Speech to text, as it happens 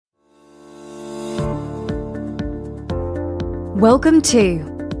Welcome to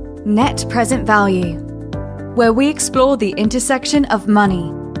Net Present Value, where we explore the intersection of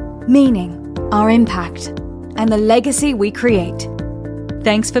money, meaning, our impact, and the legacy we create.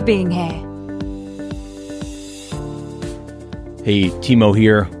 Thanks for being here. Hey, Timo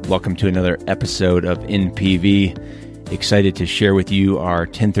here. Welcome to another episode of NPV. Excited to share with you our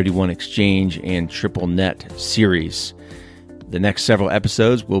 1031 exchange and triple net series. The next several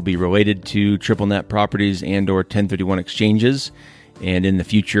episodes will be related to triple net properties and or 1031 exchanges. And in the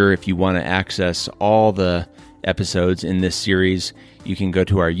future, if you want to access all the episodes in this series, you can go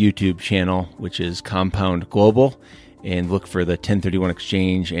to our YouTube channel, which is Compound Global, and look for the 1031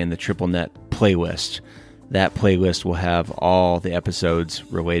 exchange and the triple net playlist. That playlist will have all the episodes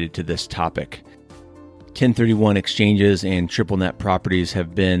related to this topic. 1031 exchanges and triple net properties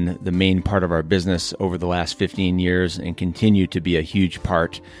have been the main part of our business over the last 15 years and continue to be a huge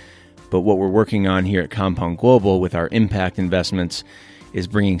part. But what we're working on here at Compound Global with our impact investments is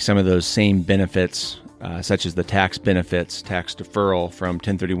bringing some of those same benefits, such as the tax benefits, tax deferral from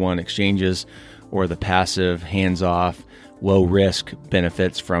 1031 exchanges, or the passive, hands-off, low-risk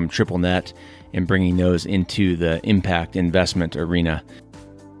benefits from triple net, and bringing those into the impact investment arena.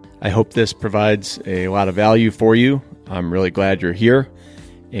 I hope this provides a lot of value for you. I'm really glad you're here.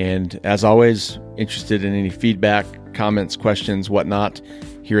 And as always, interested in any feedback, comments, questions, whatnot,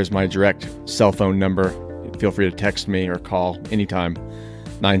 here is my direct cell phone number. Feel free to text me or call anytime,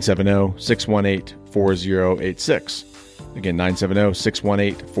 970-618-4086. Again,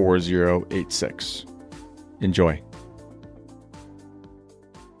 970-618-4086. Enjoy.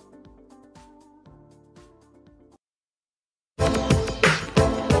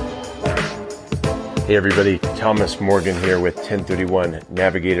 Hey everybody, Thomas Morgan here with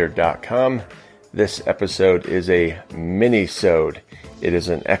 1031navigator.com. This episode is a minisode. It is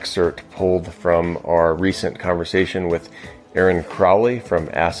an excerpt pulled from our recent conversation with Erin Crowley from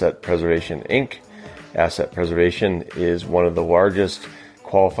Asset Preservation Inc. Asset Preservation is one of the largest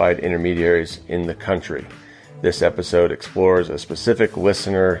qualified intermediaries in the country. This episode explores a specific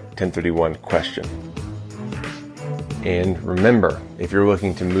listener 1031 question. And remember, if you're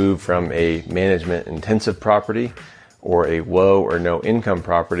looking to move from a management-intensive property or a low or no income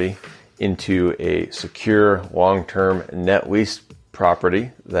property into a secure, long-term net lease property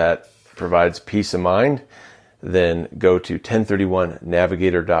that provides peace of mind, then go to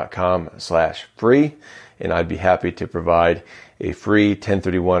 1031navigator.com/free, and I'd be happy to provide a free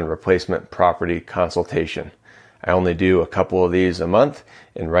 1031 replacement property consultation. I only do a couple of these a month,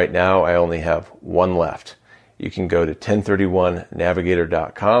 and right now I only have one left. You can go to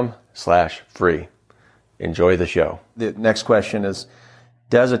 1031navigator.com/free. Enjoy the show. The next question is,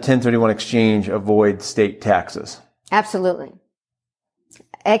 does a 1031 exchange avoid state taxes? Absolutely.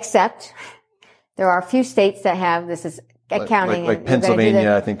 Except there are a few states that have, this is accounting. Like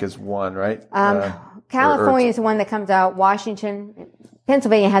Pennsylvania, I think, is one, right? California is the one that comes out. Washington,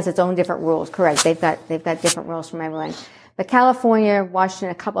 Pennsylvania has its own different rules. Correct. They've got different rules from everyone. But California, Washington,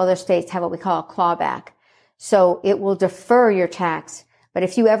 a couple other states have what we call a clawback. So it will defer your tax. But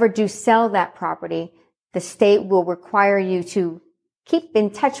if you ever do sell that property, the state will require you to keep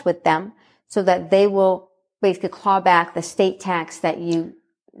in touch with them so that they will basically claw back the state tax that you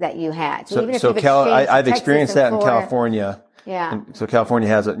had. So even if I've experienced that in California. Yeah. And so California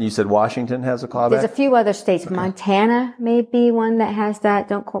has it. And you said Washington has a clawback? There's a few other states. Okay. Montana may be one that has that.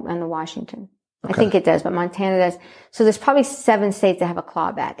 Don't quote me on the Washington. Okay. I think it does, but Montana does. So there's probably 7 states that have a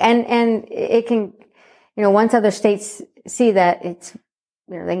clawback. And it can, once other states see that it's,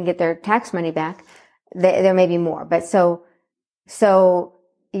 they can get their tax money back, there may be more. But so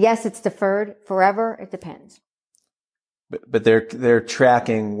yes, it's deferred forever. It depends. But they're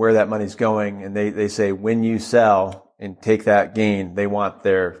tracking where that money's going, and they say when you sell and take that gain, they want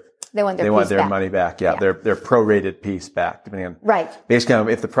their money back. Yeah. Their prorated piece back, depending on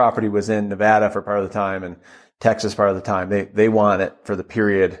basically if the property was in Nevada for part of the time and Texas part of the time, they want it for the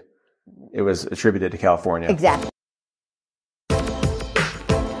period it was attributed to California. Exactly.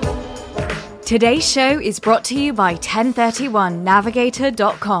 Today's show is brought to you by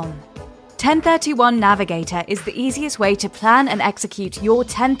 1031navigator.com. 1031 Navigator is the easiest way to plan and execute your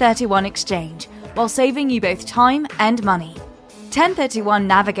 1031 exchange while saving you both time and money. 1031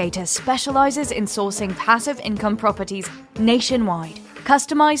 Navigator specializes in sourcing passive income properties nationwide,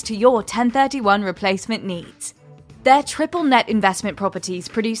 customized to your 1031 replacement needs. Their triple net investment properties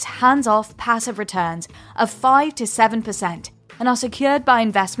produce hands-off passive returns of 5 to 7% and are secured by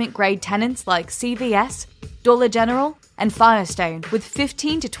investment-grade tenants like CVS, Dollar General, and Firestone with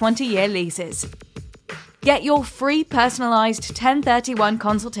 15 to 20-year leases. Get your free personalized 1031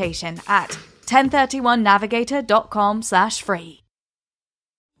 consultation at 1031navigator.com/free.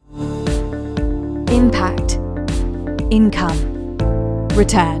 Impact. Income.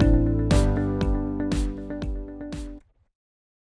 Return.